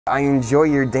I enjoy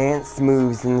your dance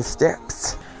moves and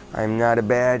steps. I'm not a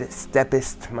bad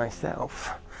steppist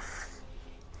myself.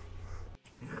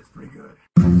 Yeah, it's pretty good.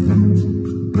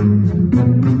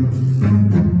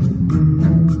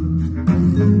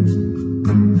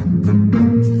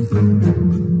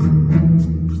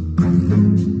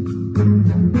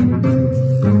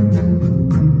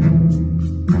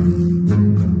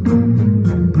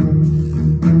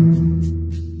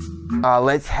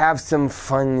 Let's have some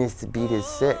fun. This beat is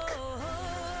sick.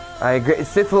 I agree.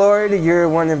 Sith Lord, you're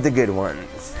one of the good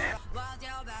ones.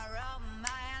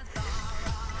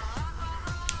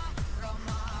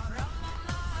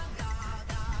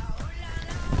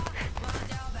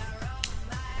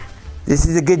 This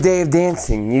is a good day of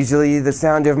dancing. Usually the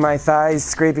sound of my thighs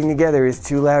scraping together is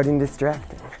too loud and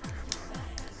distracting.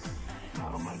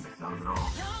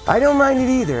 I don't mind it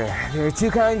either. There are two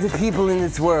kinds of people in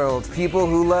this world. People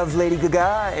who love Lady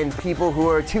Gaga and people who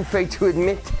are too fake to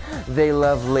admit they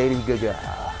love Lady Gaga.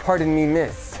 Pardon me,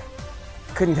 miss.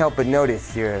 Couldn't help but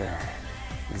notice you're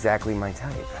exactly my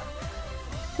type.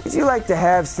 Would you like to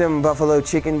have some buffalo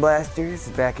chicken blasters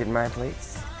back at my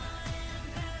place?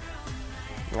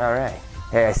 All right.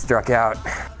 Hey, I struck out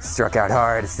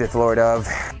hard, Sith Lord of.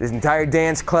 This entire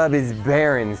dance club is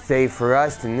barren, save for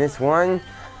us and this one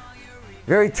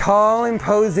very tall,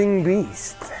 imposing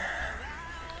beast.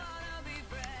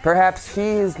 Perhaps he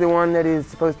is the one that is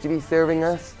supposed to be serving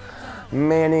us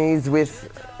mayonnaise with,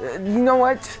 you know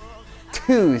what?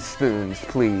 2 spoons,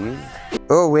 please.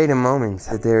 Oh, wait a moment.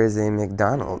 There is a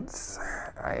McDonald's.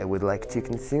 I would like to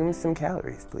consume some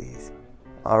calories, please.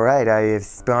 All right, I have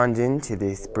spawned into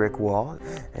this brick wall,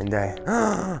 and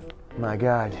my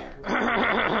God.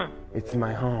 It's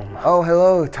my home. Oh,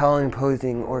 hello, tall,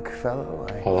 imposing orc fellow.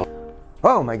 Hello.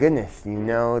 Oh my goodness, you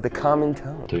know the common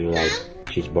tone. Do you like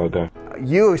cheeseburger?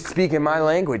 You speak in my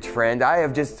language, friend. I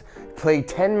have just played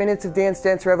 10 minutes of Dance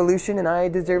Dance Revolution and I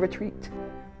deserve a treat.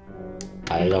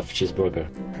 I love cheeseburger.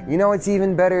 You know what's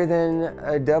even better than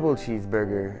a double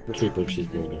cheeseburger? Triple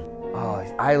cheeseburger. Oh,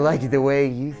 I like the way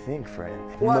you think, friend.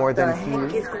 What more the than heck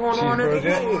food. is going on in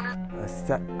here?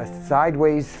 A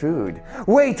sideways food.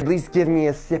 Wait, please give me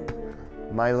a sip.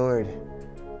 My lord,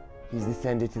 he's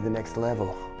descended to the next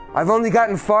level. I've only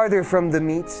gotten farther from the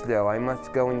meats, though. I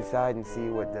must go inside and see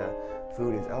what the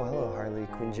food is. Oh, hello, Harley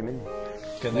Quinjamin.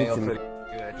 Can I offer you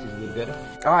a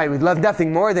cheeseburger? Oh, I would love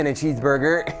nothing more than a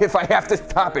cheeseburger if I have to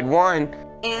stop at one.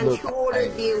 And who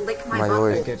ordered you lick my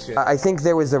lord. butthole? I think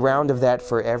there was a round of that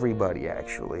for everybody,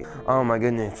 actually. Oh my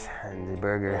goodness, and the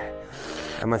burger.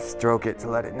 I must stroke it to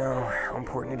let it know how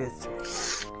important it is to me.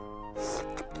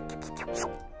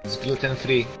 It's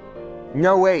gluten-free.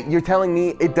 No, wait, you're telling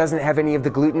me it doesn't have any of the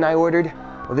gluten I ordered?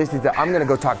 Well, this is I'm gonna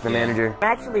go talk to the manager. I'm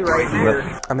actually right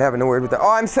here. I'm having a word with the, oh,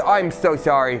 I'm so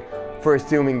sorry for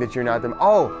assuming that you're not them.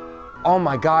 Oh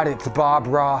my God, it's Bob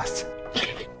Ross.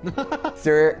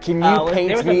 Sir, can you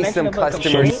paint me some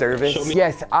customer service?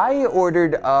 Yes, I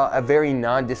ordered a very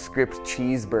nondescript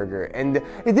cheeseburger, and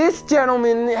this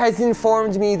gentleman has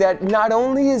informed me that not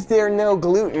only is there no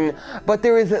gluten, but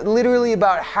there is literally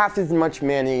about half as much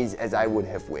mayonnaise as I would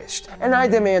have wished. And I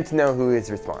demand to know who is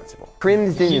responsible.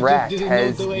 Crimson Rat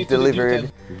has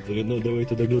delivered. Do you know the way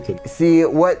to the gluten? See,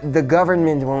 what the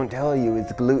government won't tell you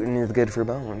is gluten is good for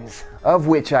bones, of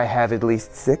which I have at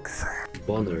least 6.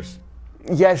 Boners.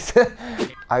 Yes,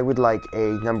 I would like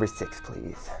a number 6,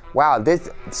 please. Wow,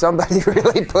 somebody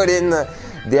really put in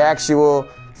the actual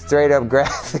straight up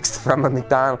graphics from a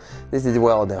McDonald's. This is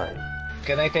well done.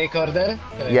 Can I take order?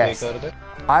 Yes.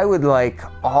 I would like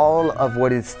all of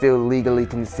what is still legally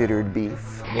considered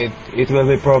beef. It will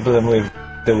be problem with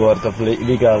the word of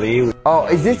legally. Oh,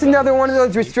 is this another one of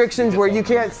those restrictions where you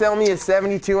can't sell me a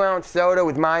 72-ounce soda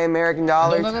with my American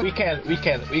dollars? No, we can,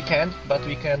 but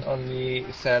we can only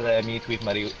sell meat with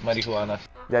marijuana.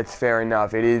 That's fair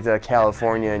enough. It is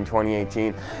California in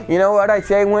 2018. You know what I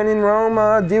say when in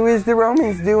Rome, do as the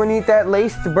Romans do and eat that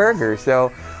laced burger.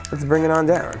 So let's bring it on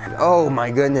down. Oh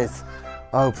my goodness.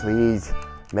 Oh please,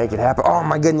 make it happen. Oh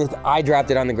my goodness, I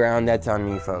dropped it on the ground. That's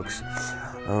on me, folks.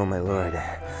 Oh my lord.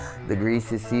 The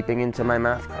grease is seeping into my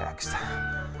mouth cracks,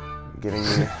 giving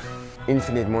me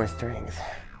infinite more strength.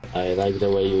 I like the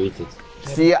way you eat it.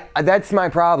 See, that's my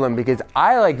problem, because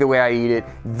I like the way I eat it.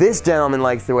 This gentleman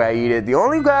likes the way I eat it. The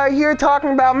only guy here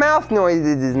talking about mouth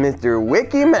noises is Mr.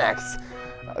 Wiki Max,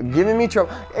 giving me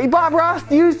trouble. Hey, Bob Ross,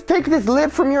 do you take this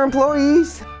lip from your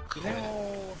employees?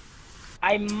 No,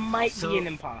 I might be an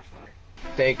imposter.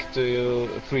 take to you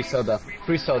free soda.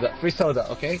 Free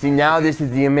soda, okay? See, now this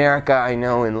is the America I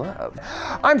know and love.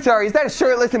 I'm sorry, is that a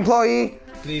shirtless employee?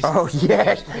 Please. Oh,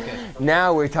 yes.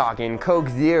 Now we're talking Coke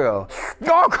Zero.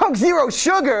 Oh, Coke Zero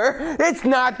sugar! It's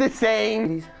not the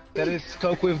same. There is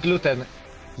Coke with gluten.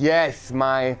 Yes,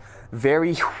 my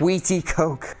very wheaty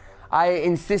Coke. I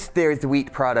insist there's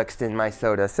wheat products in my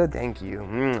soda, so thank you.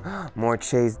 More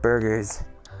cheeseburgers.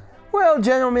 Well,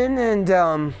 gentlemen,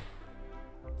 and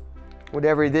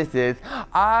whatever this is,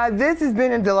 this has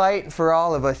been a delight for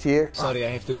all of us here. Sorry,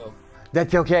 I have to go.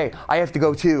 That's okay. I have to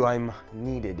go too. I'm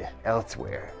needed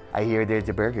elsewhere. I hear there's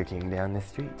a Burger King down the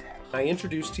street. I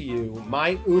introduce to you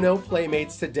my Uno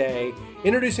playmates today.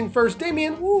 Introducing first,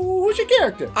 Damien, who's your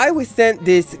character? I was sent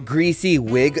this greasy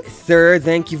wig, sir,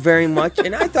 thank you very much,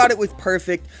 and I thought it was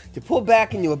perfect to pull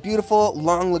back into a beautiful,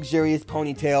 long, luxurious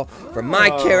ponytail for my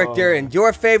character and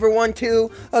your favorite one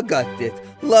too, Augustus,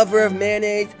 lover of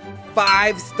mayonnaise,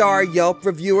 5-star Yelp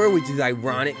reviewer, which is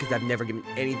ironic because I've never given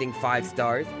anything 5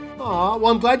 stars. Aw,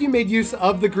 well, I'm glad you made use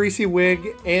of the greasy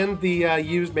wig and the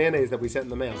used mayonnaise that we sent in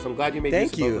the mail. So I'm glad you made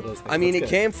use of both of those things. I mean, That's it good.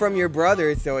 came from your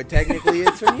brother, so it technically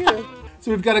is from you.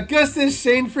 So we've got Augustus,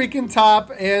 Shane freaking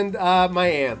Top, and my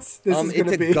aunts. This is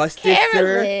going to be... Augustus,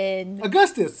 sir.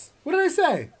 Augustus! What did I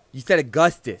say? You said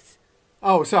Augustus.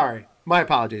 Oh, sorry. My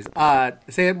apologies.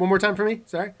 Say it one more time for me.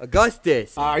 Sorry.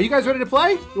 Augustus. Are you guys ready to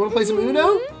play? You want to play some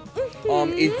Uno?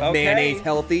 Is mayonnaise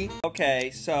healthy?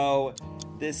 Okay, so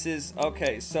this is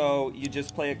so you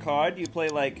just play a card. You play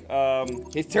like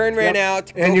His turn ran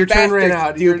out. And Go your turn faster, ran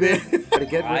out. You're stupid. to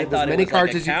get I rid of thought as it many was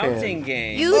cards like a as you counting can.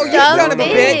 game. You Oh, you dumb son of a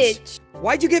bitch. bitch!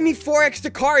 Why'd you give me 4 extra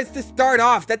cards to start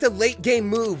off? That's a late game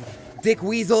move, Dick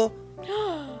Weasel.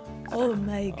 Oh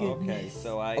my goodness. Okay,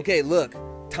 so I. Okay, look.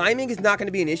 Timing is not going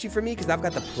to be an issue for me because I've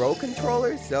got the Pro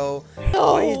Controller, so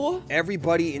why is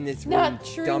everybody in this room Not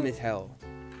true. dumb as hell?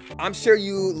 I'm sure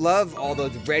you love all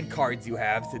those red cards you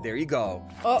have, so there you go.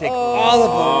 Take all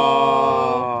of them.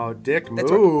 Oh, Dick move. That's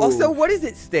right. Also, what is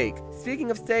at stake? Speaking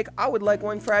of steak, I would like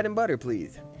 1 fried and butter,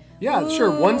 please. Yeah,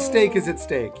 sure. 1 steak is at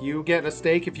stake. You get a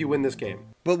steak if you win this game.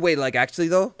 But wait, like actually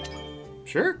though?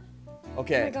 Sure.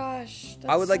 Okay. Oh my gosh.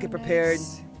 I would like so it prepared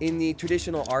nice. in the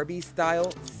traditional Arby's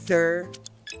style, sir.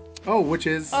 Oh, which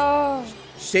is... Oh.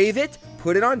 Shave it,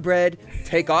 put it on bread,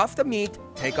 take off the meat,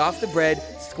 take off the bread,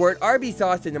 squirt Arby's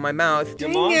sauce into my mouth.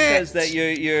 Your mom says that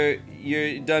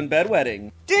you're done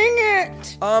bedwetting. Dang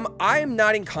it. I am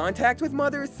not in contact with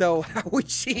mother, so how would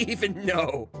she even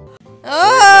know?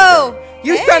 Oh.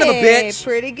 You son of a hey, bitch.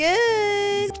 Pretty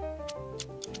good.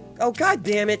 Oh, god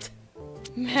damn it.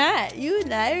 Matt, you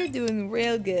and I are doing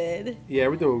real good. Yeah,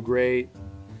 we're doing great.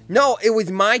 No, it was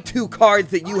my 2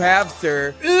 cards that you have,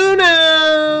 sir.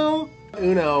 Uno!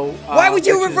 Uno. Why would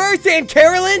you reverse Aunt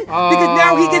Carolyn? Because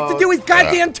now he gets to do his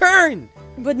goddamn turn.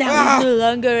 But now he's no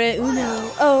longer at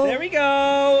Uno. Oh. There we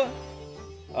go.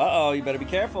 Uh-oh, you better be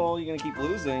careful. You're gonna keep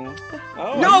losing.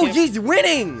 Oh, No, he's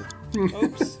winning.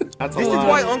 Oops. That's a This is lot.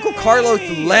 why Uncle Carlos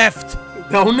left.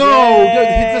 Oh, no!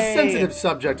 Yay. It's a sensitive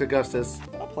subject, Augustus.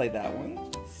 I'll play that one.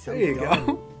 There you go.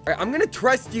 All right, I'm gonna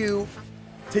trust you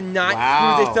to not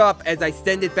Wow. screw this up as I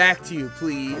send it back to you,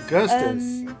 please.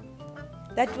 Augustus.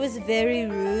 That was very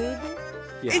rude.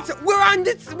 Yeah. We're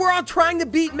all trying to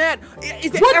beat Matt.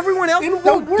 Is it What? everyone else In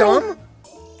so what world? dumb?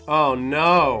 Oh,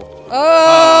 no.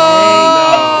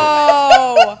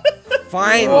 Oh.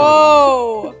 Fine.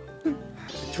 Whoa. I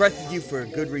trusted you for a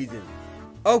good reason.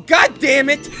 Oh, god damn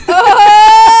it!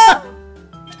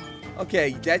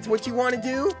 Okay, that's what you want to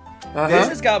do? This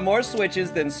has got more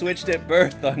switches than Switched at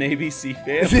Birth on ABC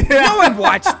Family. No one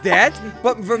watched that,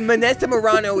 but Vanessa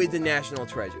Morano is a national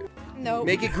treasure. No.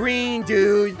 Make it green,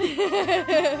 dude.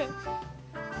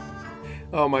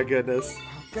 Oh, my goodness.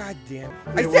 God damn.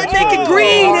 I said make it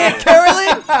green, Aunt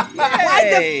Carolyn! Why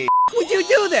the f would you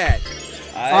do that?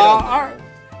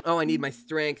 Oh, I need my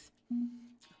strength.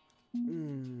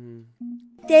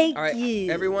 Thank All right,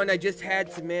 you. everyone, I just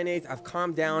had some mayonnaise. I've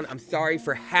calmed down. I'm sorry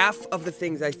for half of the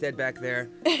things I said back there.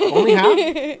 Only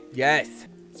half? Yes.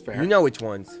 It's fair. You know which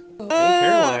ones. Aunt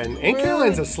Caroline. Aunt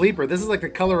Caroline's a sleeper. This is like the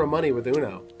color of money with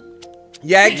Uno.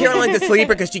 Yeah, Caroline's a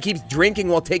sleeper because she keeps drinking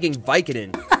while taking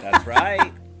Vicodin. That's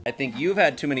right. I think you've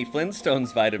had too many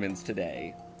Flintstones vitamins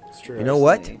today. It's true. You know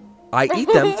what? I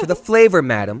eat them for the flavor,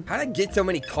 madam. How did I get so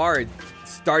many cards?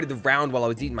 Started the round while I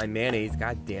was eating my mayonnaise.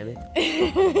 God damn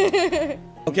it.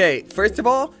 Okay, first of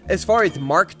all, as far as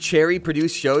Mark Cherry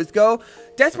produced shows go,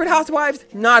 Desperate Housewives,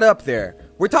 not up there.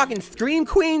 We're talking Scream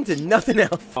Queens and nothing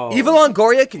else. Eva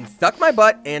Longoria can suck my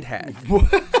butt and has.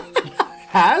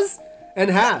 Has? And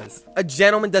has. A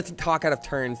gentleman doesn't talk out of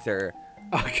turn, sir.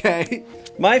 Okay.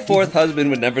 My 4th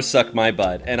husband would never suck my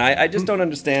butt, and I just don't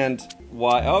understand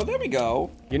Why? Oh, there we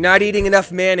go. You're not eating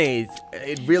enough mayonnaise.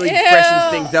 It really freshens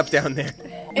things up down there.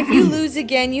 If you lose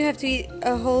again, you have to eat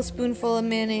a whole spoonful of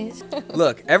mayonnaise.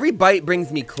 Look, every bite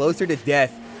brings me closer to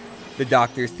death, the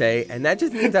doctors say, and that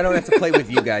just means I don't have to play with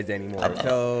you guys anymore.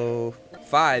 So,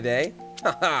 5, eh?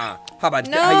 Haha. How about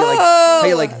No! how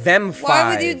you like them 5?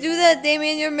 Why would you do that,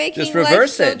 Damien? You're making Just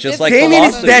reverse life so it, just difficult. like Damien is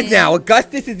Colossus. dead now.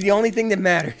 Augustus is the only thing that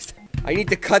matters. I need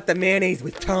to cut the mayonnaise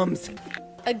with Tums.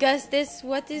 Augustus,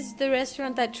 what is the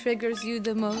restaurant that triggers you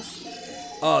the most?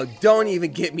 Oh, don't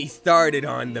even get me started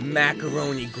on the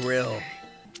macaroni grill.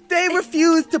 They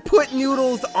refuse to put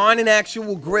noodles on an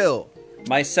actual grill.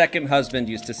 My second husband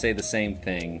used to say the same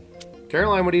thing.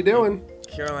 Caroline, what are you doing?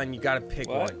 Caroline, you gotta pick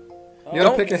What? one. You gotta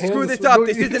Don't pick a hand. screw this up.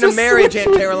 This isn't a marriage,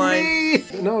 Aunt Caroline.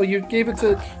 No, you gave it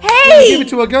to. Hey! You gave it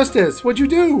to Augustus. What'd you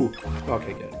do?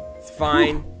 Okay, good. It's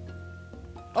fine.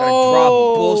 Gotta draw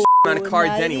a bullshit amount of cards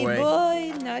naughty anyway.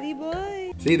 Boy, naughty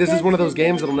boy. See, this is one of those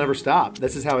games that'll never stop.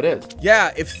 This is how it is.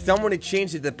 Yeah, if someone had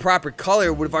changed it to the proper color,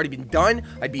 it would have already been done.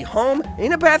 I'd be home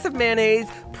in a bath of mayonnaise,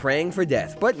 praying for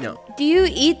death. But no. Do you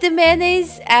eat the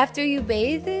mayonnaise after you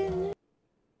bathe in?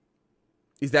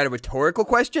 Is that a rhetorical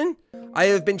question? I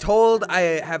have been told I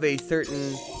have a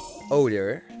certain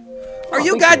odor. Are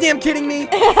you goddamn kidding me?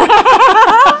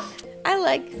 I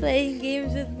like playing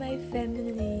games with my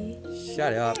family.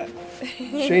 Shut up.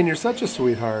 Shane, you're such a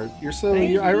sweetheart. You're so.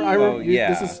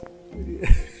 yeah. This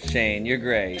is. Shane, you're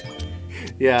great.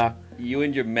 Yeah. You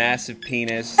and your massive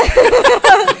penis.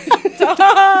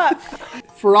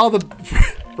 For all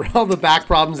the back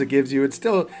problems it gives you,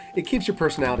 it keeps your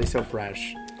personality so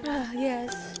fresh.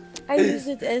 Yes. I use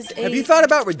it as a... Have you thought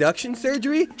about reduction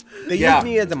surgery? They Yeah. use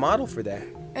me as a model for that.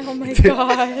 Oh my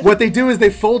god. What they do is they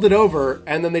fold it over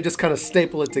and then they just kind of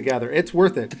staple it together. It's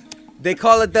worth it. They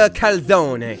call it the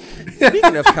calzone.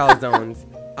 Speaking of calzones,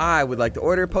 I would like to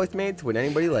order Postmates. Would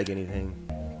anybody like anything?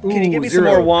 Can you give me some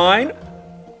 0. more wine?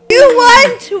 You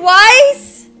won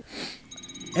twice?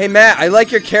 Hey, Matt, I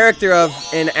like your character of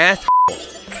an ass.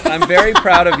 I'm very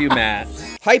proud of you, Matt.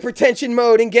 Hypertension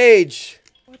mode, engage.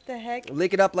 What the heck?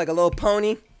 Lick it up like a little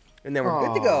pony, and then we're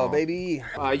good to go, Aw. baby.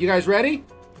 You guys ready?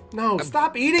 No,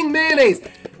 stop eating mayonnaise.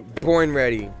 Born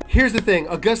ready. Here's the thing,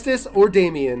 Augustus or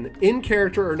Damien, in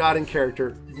character or not in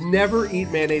character, never eat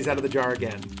mayonnaise out of the jar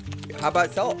again. How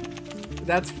about salt?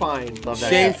 That's fine. Love that.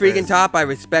 Shane character. freaking Top, I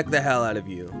respect the hell out of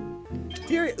you.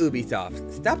 Dear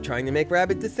Ubisoft, stop trying to make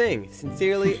Rabbit to sing.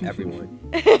 Sincerely, everyone.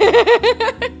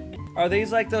 Are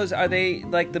these like those? Are they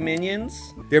like the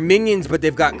minions? They're minions, but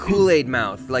they've got Kool-Aid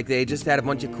mouth. Like they just had a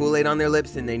bunch of Kool-Aid on their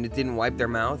lips and they didn't wipe their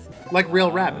mouth. Like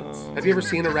real rabbits. Have you ever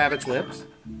seen a rabbit's lips?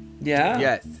 Yeah.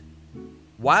 Yes.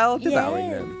 While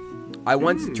devouring them. I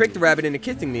once tricked a rabbit into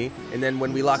kissing me, and then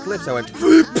when we locked lips, I went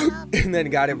and then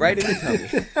got it right in the tummy.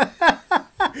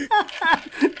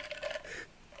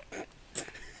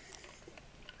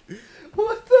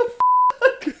 What the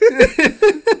fuck?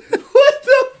 What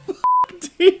the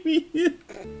fuck, Damien?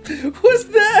 What's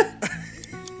that?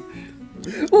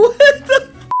 What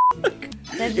the fuck?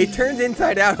 It turned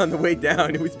inside out on the way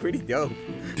down. It was pretty dope.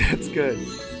 That's good.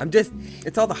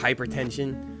 It's all the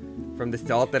hypertension from the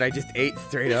salt that I just ate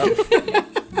straight up.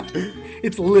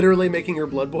 It's literally making her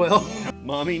blood boil.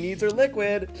 Mommy needs her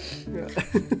liquid.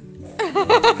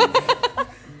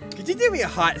 Could you do me a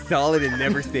hot solid and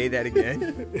never say that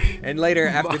again? And later,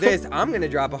 after this, I'm gonna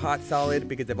drop a hot solid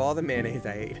because of all the mayonnaise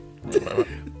I ate.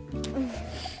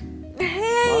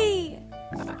 Hey!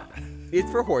 It's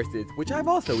for horses, which I've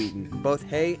also eaten, both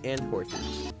hay and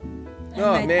horses. I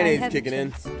Oh, mayonnaise have kicking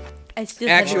in. chance. I still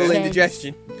have Actual a chance.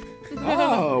 indigestion.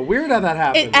 Oh, weird how that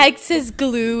happened. It acts as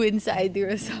glue inside your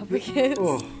esophagus.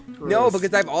 Oh, No, gross.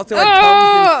 because I've also had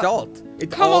Tums and salt.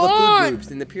 It's Come all the food on.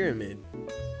 groups in the pyramid.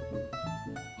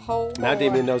 Hold Now on.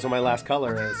 Damien knows what my last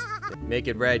color is. Make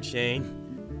it red,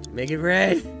 Shane. Make it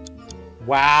red.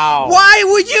 Wow. Why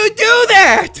would you do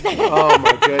that? Oh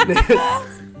my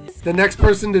goodness. The next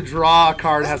person to draw a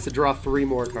card has to draw 3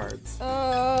 more cards.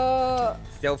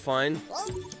 Still fun.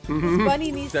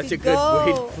 Bunny needs Such to a good go.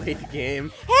 way to play the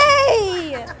game.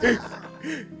 Hey!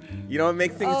 You know what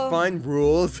makes things fun?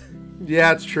 Rules.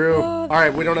 Yeah, it's true. All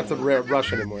right, we don't have to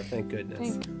rush anymore. Thank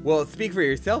goodness. Well, speak for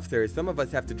yourself, sir. Some of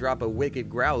us have to drop a wicked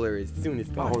growler as soon as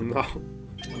Oh possible.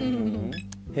 no.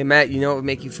 Hey, Matt, you know what would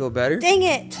make you feel better? Dang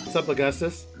it! What's up,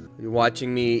 Augustus? You're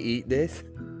watching me eat this.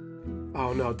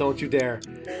 Oh no, don't you dare.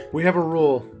 We have a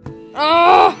rule.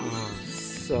 Oh!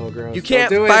 So gross. You can't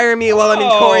Don't do fire me while I'm in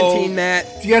Oh. quarantine, Matt.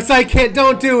 it. Yes, I can't.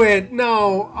 Don't do it.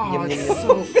 No. Oh, it's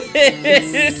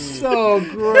so So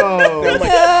gross. much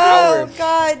power Oh,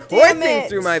 god damn coursing it!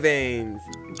 through my veins.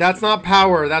 That's not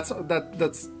power. That's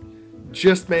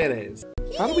just mayonnaise.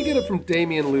 How do we get it from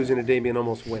Damien losing to Damien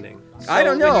almost winning? I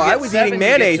don't know. I was eating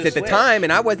mayonnaise at the switch. time,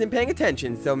 and I wasn't paying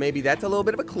attention, so maybe that's a little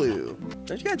bit of a clue.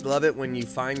 Don't you guys love it when you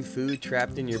find food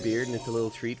trapped in your beard and it's a little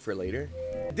treat for later?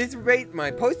 At this rate,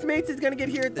 my Postmates is gonna get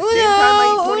here at the same time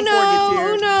my 24 gets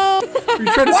here. Are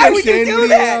you trying to Why say, would you Shane? do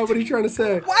that? What are you trying to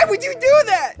say? Why would you do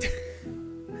that?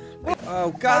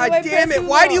 Oh, God damn it.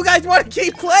 Why do you guys want to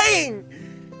keep playing?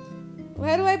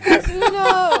 Why do I press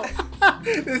Uno?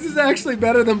 This is actually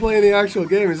better than playing the actual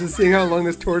game. It's just seeing how long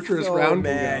this torturous round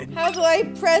can go. How do I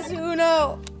press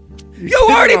Uno? You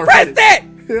already pressed it!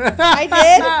 I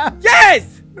did?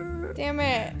 Yes! Damn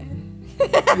it. You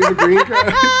have a green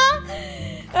card?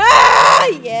 Ah,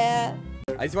 yeah.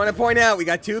 I just want to point out, we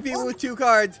got 2 people with 2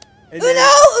 cards. And Uno, then...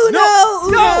 Uno.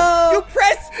 No! You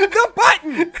press the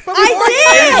button! I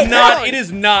did! It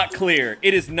is not clear.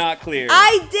 It is not clear.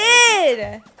 I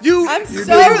did! I'm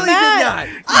so literally mad.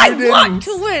 did not. I want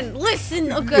to win.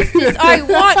 Listen, Augustus, I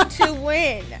want to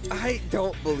win. I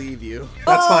don't believe you.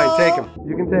 That's fine. Take him.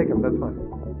 You can take him. That's fine.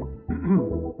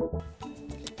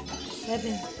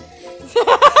 7.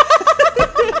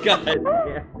 God damn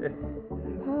it.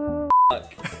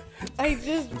 I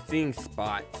just... I'm seeing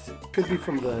spots. Could be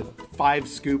from the 5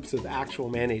 scoops of actual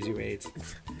mayonnaise you ate.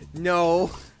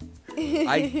 No.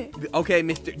 Okay,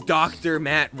 Mr. Dr.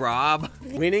 Matt Rob.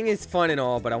 Winning is fun and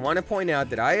all, but I want to point out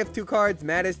that I have 2 cards,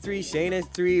 Matt has 3, Shane has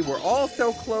 3. We're all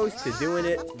so close to doing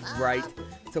it right.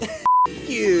 So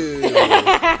you. It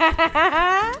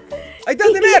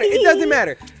doesn't matter. It doesn't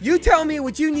matter. You tell me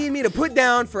what you need me to put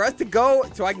down for us to go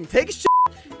so I can take a shit,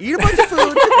 eat a bunch of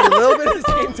food, and a little bit at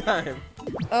the same time.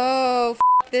 Oh,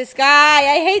 this guy.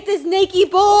 I hate this Nakey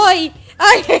boy.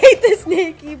 I hate this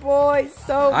Nakey boy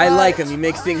so much. I like him. He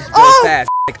makes things go fast.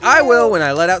 Like I will when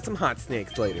I let out some hot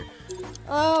snakes later.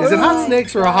 Oh, Is it hot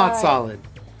snakes or a hot solid?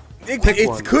 It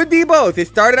could be both. It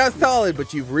started out solid,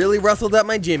 but you've really rustled up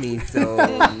my Jimmy, so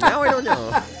now I don't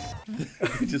know.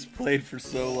 We just played for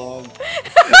so long.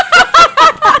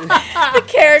 The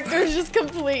character's just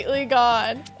completely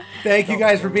gone. Thank you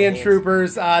guys for being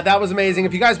troopers. That was amazing.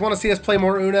 If you guys want to see us play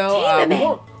more Uno, we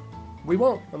won't. We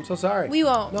won't. I'm so sorry. We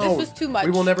won't. No, This was too much.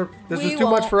 We will never. This We was too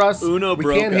much for us. Uno we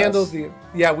broke can't handle us. the.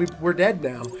 Yeah, we're dead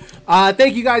now.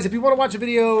 Thank you guys. If you want to watch a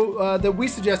video that we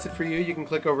suggested for you, you can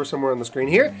click over somewhere on the screen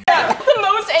here. It's the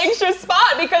most anxious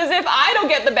spot because if I don't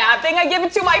get the bad thing, I give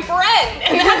it to my friend,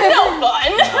 and that's no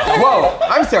fun. Whoa,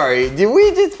 I'm sorry. Did we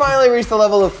just finally reach the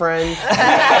level of friends?